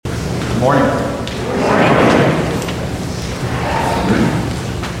Morning.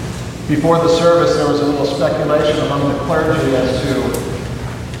 Before the service, there was a little speculation among the clergy as to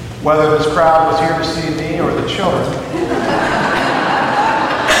whether this crowd was here to see me or the children.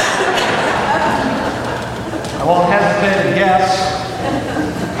 I won't hesitate to guess,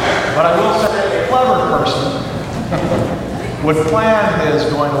 but I will say a clever person would plan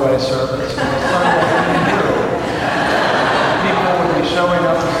his going away service on a Sunday through. People would be showing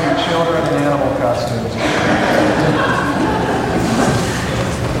up to see children in animal costumes.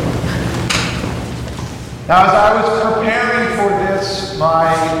 Now, as I was preparing for this,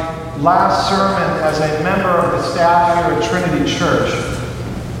 my last sermon as a member of the staff here at Trinity Church,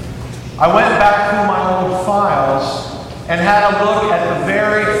 I went back through my old files and had a look at the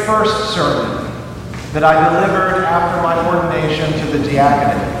very first sermon that I delivered after my ordination to the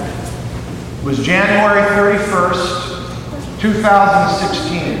diaconate. It was January 31st,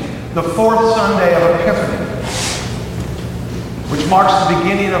 2016, the fourth Sunday of Epiphany, which marks the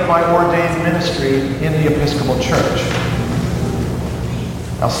beginning of my ordained ministry in the Episcopal Church.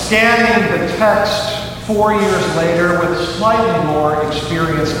 Now, scanning the text 4 years later with slightly more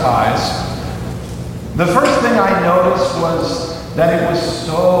experienced eyes, the first thing I noticed was that it was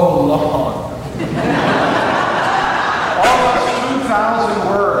so long. Almost 2,000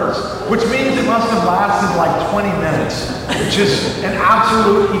 words, which means it must have lasted like 20 minutes, which is an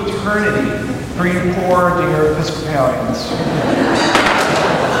absolute eternity for you poor, dear Episcopalians.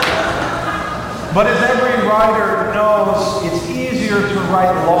 But as every writer knows, it's easier to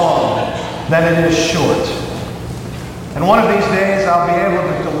write long than it is short. And one of these days I'll be able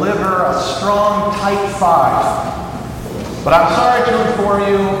to deliver a strong, tight 5. But I'm sorry to inform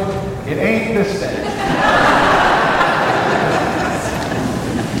you, it ain't this day.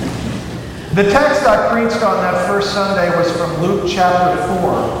 The text I preached on that first Sunday was from Luke chapter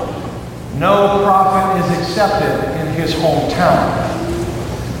 4. No prophet is accepted in his hometown,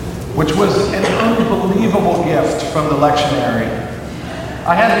 which was an unbelievable gift from the lectionary.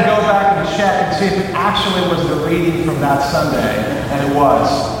 I had to go back and check and see if it actually was the reading from that Sunday, and it was.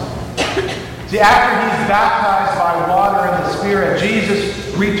 See, after he's baptized by water and the Spirit,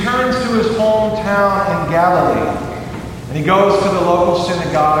 Jesus returns to his hometown in Galilee, and he goes to the local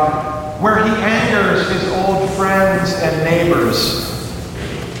synagogue where he angers his old friends and neighbors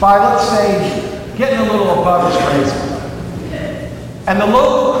by, let's say, getting a little above his raising. And the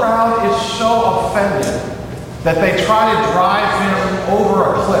local crowd is so offended that they try to drive him over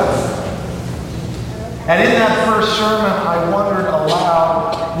a cliff. And in that first sermon, I wondered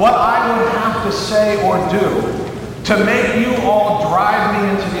aloud what I would have to say or do to make you all drive me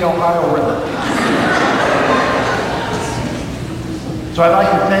into the Ohio River. So I'd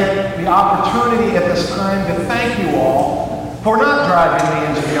like to take the opportunity at this time to thank you all for not driving me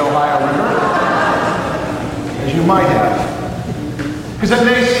into the Ohio River, as you might have. Because it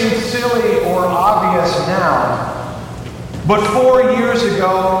may seem silly or obvious now, but 4 years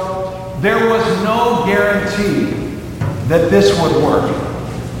ago, there was no guarantee that this would work.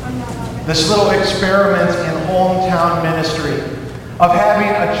 This little experiment in hometown ministry of having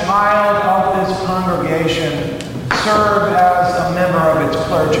a child of this congregation serve as a member of its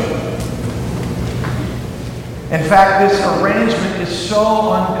clergy. In fact, this arrangement is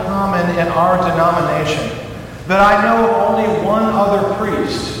so uncommon in our denomination that I know of only one other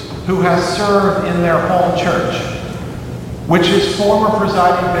priest who has served in their home church, which is former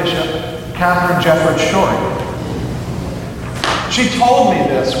presiding bishop Catherine Jeffords Shorey. She told me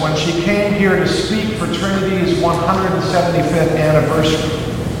this when she came here to speak for Trinity's 175th anniversary.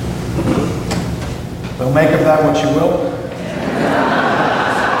 So make of that what you will.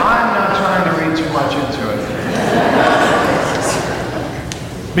 I'm not trying to read too much into it.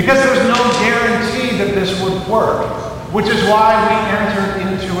 Because there's no guarantee that this would work, which is why we entered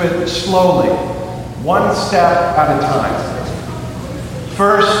into it slowly, one step at a time.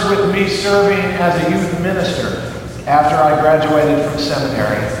 First, with me serving as a youth minister after I graduated from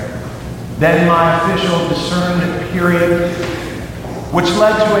seminary. Then my official discernment period, which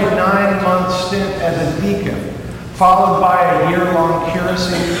led to a 9-month stint as a deacon, followed by a year-long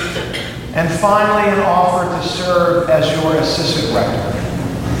curacy, and finally an offer to serve as your assistant rector.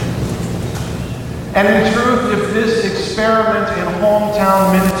 And in truth, if this experiment in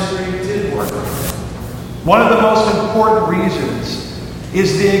hometown ministry did work, one of the most important reasons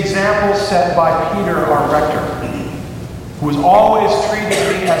is the example set by Peter, our rector, who has always treated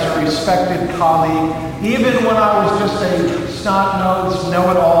me as a respected colleague, even when I was just a snot-nosed,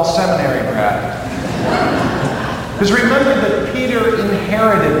 know-it-all seminary grad. Because remember that Peter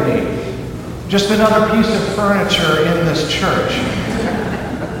inherited me, just another piece of furniture in this church.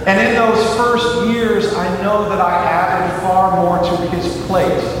 And And in those first years, I know that I added far more to his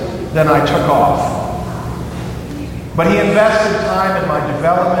plate than I took off. But he invested time in my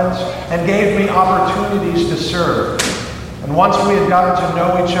development and gave me opportunities to serve. And once we had gotten to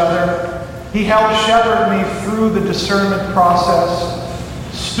know each other, he helped shepherd me through the discernment process,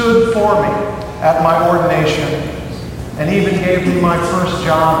 stood for me at my ordination, and even gave me my first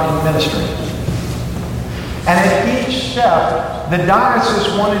job in ministry. And at each step, the diocese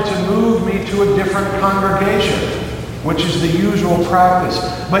wanted to move me to a different congregation, which is the usual practice.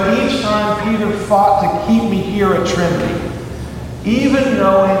 But each time Peter fought to keep me here at Trinity, even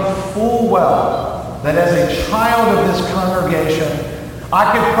knowing full well that as a child of this congregation,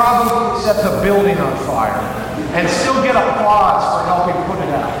 I could probably set the building on fire and still get applause for helping put it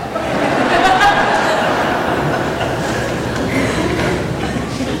out.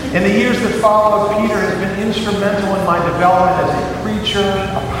 In the years that followed, Peter has been instrumental in my development as a preacher,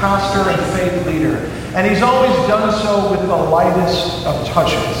 a pastor, and faith leader. And he's always done so with the lightest of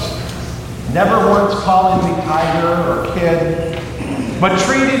touches. Never once calling me tiger or kid, but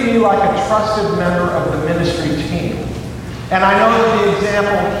treating me like a trusted member of the ministry team. And I know that the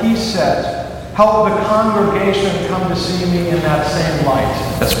example he set helped the congregation come to see me in that same light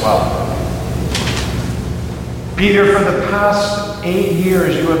as well. Peter, for the past 8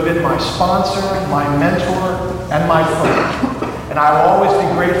 years, you have been my sponsor, my mentor, and my friend. And I will always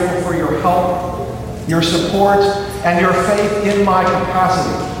be grateful for your help, your support, and your faith in my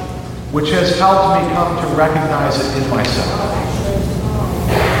capacity, which has helped me come to recognize it in myself.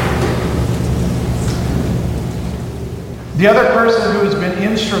 The other person who has been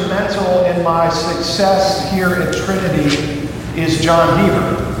instrumental in my success here at Trinity is John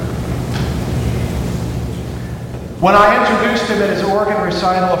Heber. When I introduced him at his organ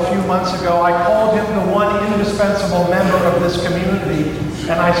recital a few months ago, I called him the one indispensable member of this community,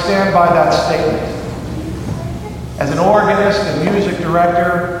 and I stand by that statement. As an organist and music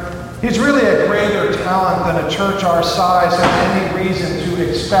director, he's really a greater talent than a church our size has any reason to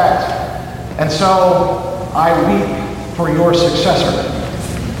expect. And so I weep for your successor.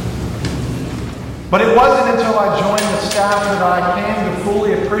 But it wasn't until I joined the staff that I came to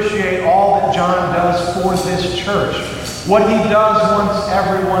fully appreciate all that John does for this church. What he does once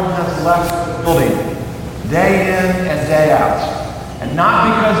everyone has left the building, day in and day out. And not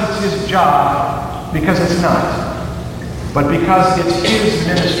because it's his job, because it's not, but because it's his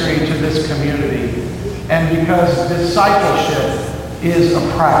ministry to this community, and because discipleship is a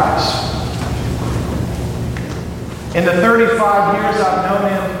practice. In the 35 years I've known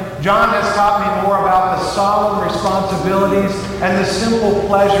him, John has taught me more about the solemn responsibilities and the simple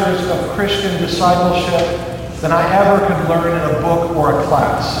pleasures of Christian discipleship than I ever could learn in a book or a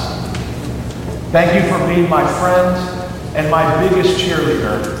class. Thank you for being my friend and my biggest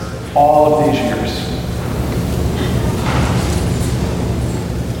cheerleader all of these years.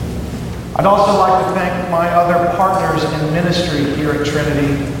 I'd also like to thank my other partners in ministry here at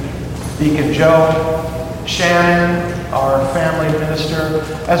Trinity, Deacon Joe, Shannon, our family minister,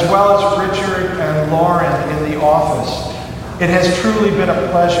 as well as Richard and Lauren in the office. It has truly been a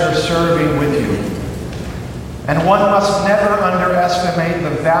pleasure serving with you. And one must never underestimate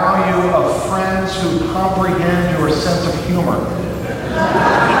the value of friends who comprehend your sense of humor.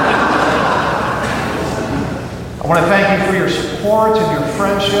 I want to thank you for your support and your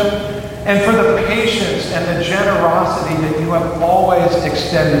friendship, and for the patience and the generosity that you have always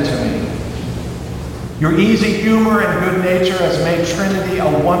extended to me. Your easy humor and good nature has made Trinity a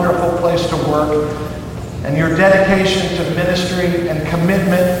wonderful place to work, and your dedication to ministry and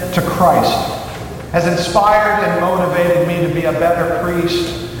commitment to Christ has inspired and motivated me to be a better priest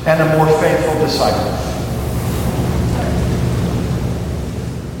and a more faithful disciple.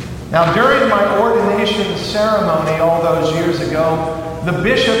 Now, during my ordination ceremony all those years ago, the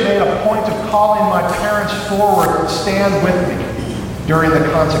bishop made a point of calling my parents forward to stand with me during the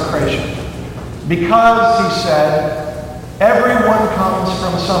consecration. Because, he said, everyone comes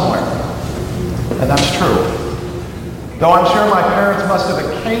from somewhere. And that's true. Though I'm sure my parents must have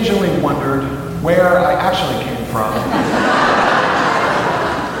occasionally wondered where I actually came from.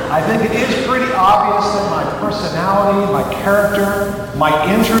 I think it is pretty obvious that my personality, my character, my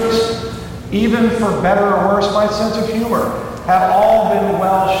interests, even for better or worse, my sense of humor, have all been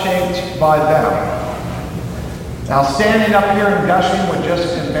well shaped by them. Now, standing up here and gushing would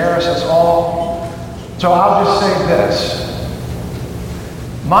just embarrass us all. So I'll just say this.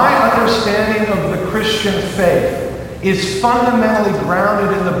 My understanding of the Christian faith is fundamentally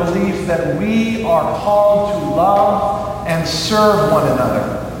grounded in the belief that we are called to love and serve one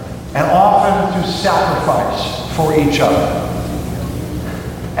another, and often to sacrifice for each other.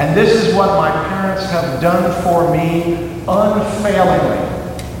 And this is what my parents have done for me unfailingly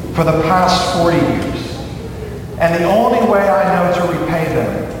for the past 40 years. And the only way I know to repay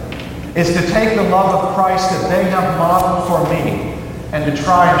them is to take the love of Christ that they have modeled for me and to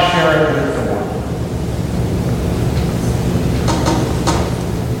try and share it with the world.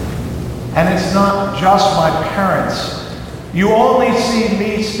 And it's not just my parents. You only see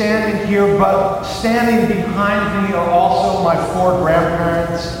me standing here, but standing behind me are also my 4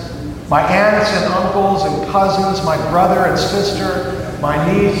 grandparents, my aunts and uncles and cousins, my brother and sister, my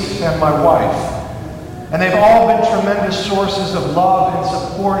niece and my wife. And they've all been tremendous sources of love and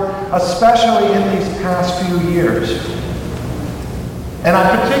support, especially in these past few years. And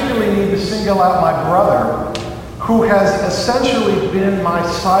I particularly need to single out my brother, who has essentially been my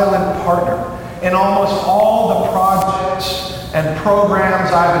silent partner in almost all the projects and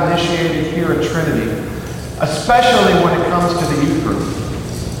programs I've initiated here at Trinity, especially when it comes to the youth group.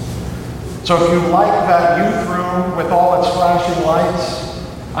 So if you like that youth room with all its flashing lights,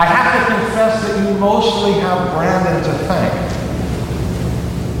 I have to confess that you mostly have Brandon to thank.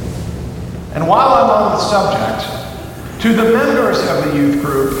 And while I'm on the subject, to the members of the youth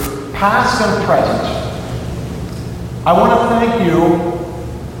group, past and present, I want to thank you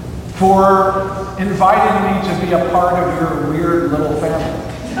for inviting me to be a part of your weird little family.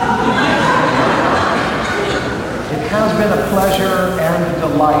 It has been a pleasure and a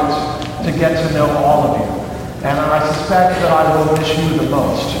delight to get to know all of you, and I suspect that I will miss you the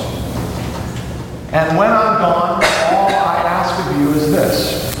most. And when I'm gone, all I ask of you is this: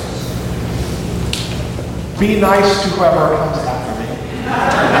 be nice to whoever comes after me.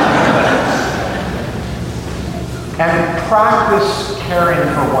 And practice caring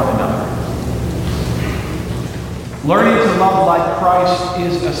for one another. Learning to love like Christ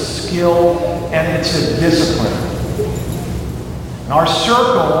is a skill and it's a discipline. And our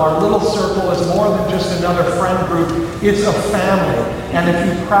circle, our little circle, is more than just another friend group. It's a family. And if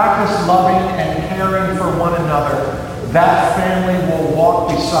you practice loving and caring for one another, that family will walk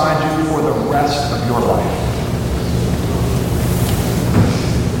beside you for the rest of your life.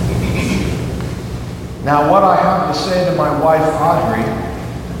 Now, what I have to say to my wife, Audrey,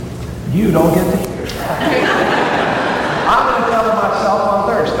 you don't get to hear. I'm going to tell her myself on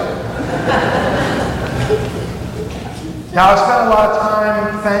Thursday. Now, I spent a lot of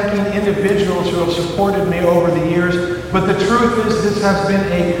time thanking individuals who have supported me over the years, but the truth is this has been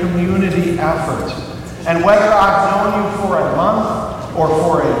a community effort. And whether I've known you for a month, or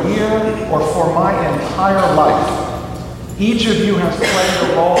for a year, or for my entire life, each of you has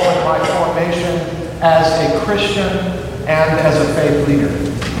played a role in my formation as a Christian and as a faith leader.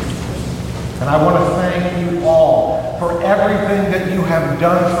 And I want to thank you all for everything that you have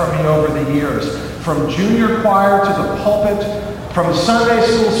done for me over the years, from junior choir to the pulpit, from Sunday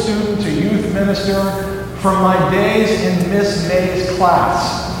school student to youth minister, from my days in Miss May's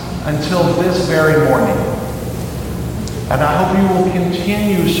class until this very morning. And I hope you will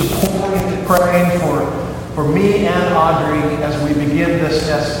continue supporting and praying for me and Audrey as we begin this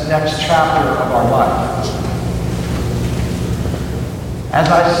next chapter of our life. As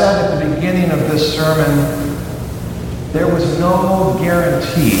I said at the beginning of this sermon, there was no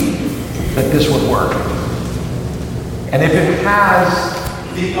guarantee that this would work. And if it has,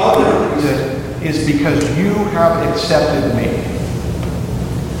 the other reason is because you have accepted me.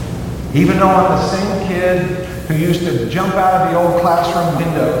 Even though I'm the same kid who used to jump out of the old classroom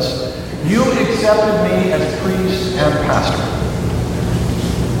windows, you accepted me as priest and pastor.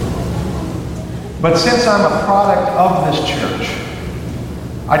 But since I'm a product of this church,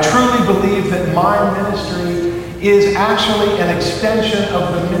 I truly believe that my ministry is actually an extension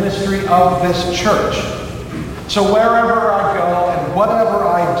of the ministry of this church. So wherever I go and whatever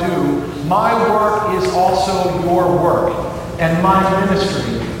I do, my work is also your work, and my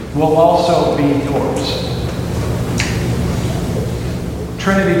ministry will also be yours.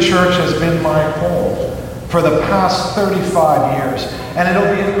 Trinity Church has been my home for the past 35 years, and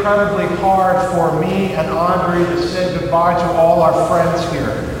it'll be incredibly hard for me and Audrey to say goodbye to all our friends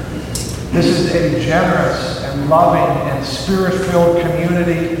here. This is a generous and loving and spirit-filled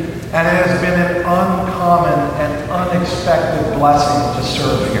community, and it has been an uncommon and unexpected blessing to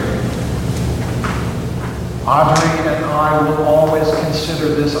serve here. Audrey and I will always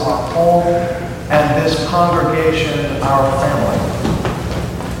consider this our home and this congregation our family.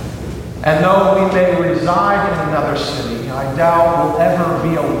 And though we may reside in another city, I doubt we'll ever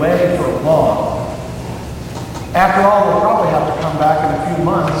be away for long. After all, we'll probably have to come back in a few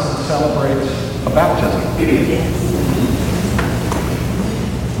months and celebrate a baptism.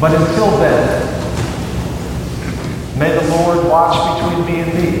 But until then, May the Lord watch between me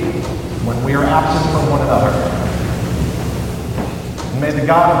and thee when we are absent from one another. And may the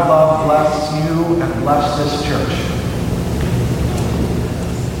God of love bless you and bless this church.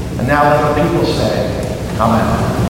 And now let the people say, Amen.